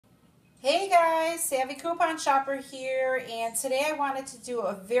Hey guys, Savvy Coupon Shopper here, and today I wanted to do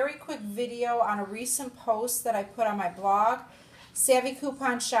a very quick video on a recent post that I put on my blog,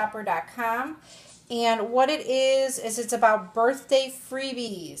 savvycouponshopper.com. And what it is it's about birthday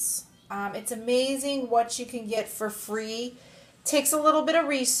freebies. It's amazing what you can get for free. Takes a little bit of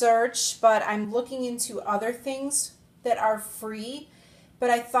research, but I'm looking into other things that are free. But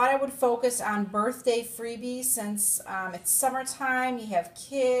I thought I would focus on birthday freebies since it's summertime, you have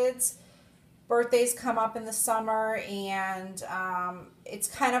kids. Birthdays come up in the summer, and it's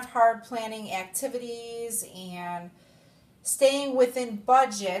kind of hard planning activities and staying within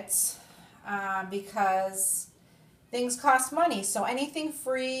budget because things cost money. So anything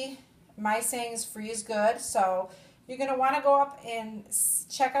free, my saying is free is good. So you're going to want to go up and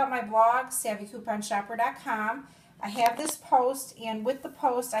check out my blog, savvycouponshopper.com. I have this post, and with the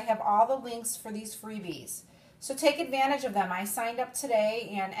post I have all the links for these freebies. So take advantage of them. I signed up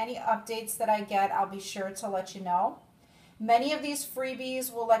today, and any updates that I get, I'll be sure to let you know. Many of these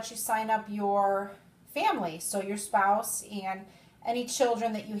freebies will let you sign up your family, so your spouse and any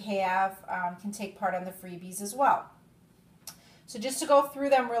children that you have can take part on the freebies as well. So just to go through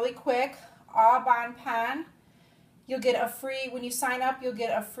them really quick, Au Bon Pain, you'll get a free, when you sign up, you'll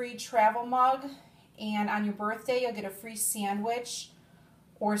get a free travel mug, and on your birthday, you'll get a free sandwich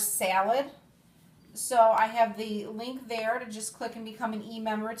or salad. So I have the link there to just click and become an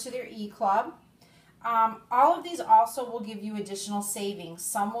e-member to their e-club. All of these also will give you additional savings.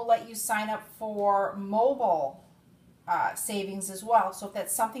 Some will let you sign up for mobile savings as well. So if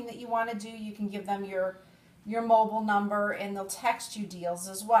that's something that you want to do, you can give them your mobile number and they'll text you deals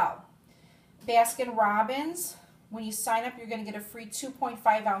as well. Baskin Robbins, when you sign up, you're going to get a free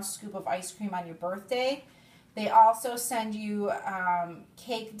 2.5-ounce scoop of ice cream on your birthday. They also send you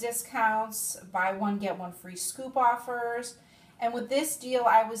cake discounts, buy one, get one free scoop offers. And with this deal,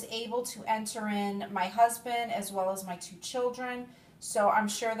 I was able to enter in my husband as well as my 2 children. So I'm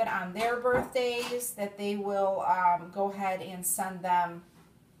sure that on their birthdays that they will go ahead and send them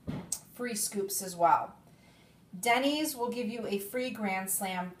free scoops as well. Denny's will give you a free Grand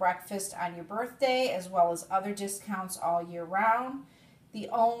Slam breakfast on your birthday as well as other discounts all year round. The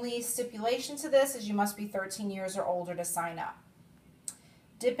only stipulation to this is you must be 13 years or older to sign up.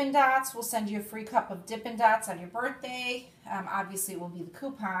 Dippin' Dots will send you a free cup of Dippin' Dots on your birthday. Obviously, it will be the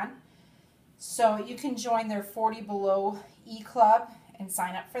coupon. So you can join their 40 Below e-club and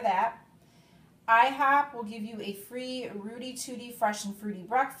sign up for that. IHOP will give you a free Rudy Tooty Fresh and Fruity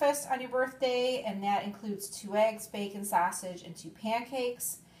breakfast on your birthday, and that includes 2 eggs, bacon, sausage, and 2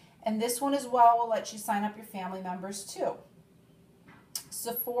 pancakes. And this one as well will let you sign up your family members too.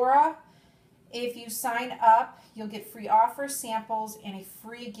 Sephora, if you sign up, you'll get free offers, samples, and a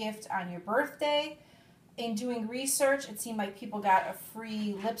free gift on your birthday. In doing research, it seemed like people got a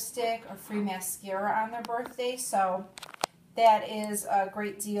free lipstick or free mascara on their birthday, so that is a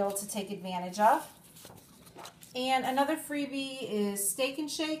great deal to take advantage of. And another freebie is Steak and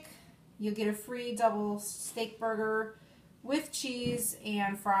Shake. You'll get a free double steak burger with cheese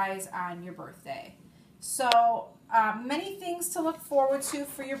and fries on your birthday. So many things to look forward to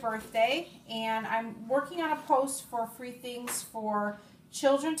for your birthday, and I'm working on a post for free things for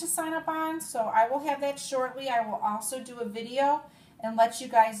children to sign up on, so I will have that shortly. I will also do a video and let you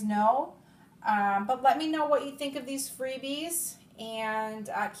guys know, but let me know what you think of these freebies, and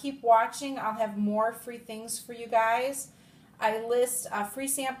keep watching. I'll have more free things for you guys. I list free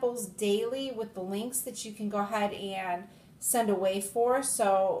samples daily with the links that you can go ahead and send away for,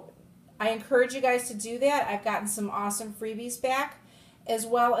 so I encourage you guys to do that. I've gotten some awesome freebies back, as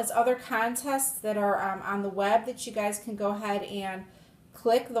well as other contests that are on the web that you guys can go ahead and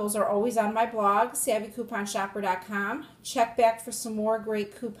click. Those are always on my blog, savvycouponshopper.com. Check back for some more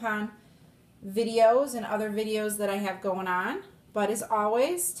great coupon videos and other videos that I have going on. But as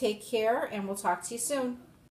always, take care, and we'll talk to you soon.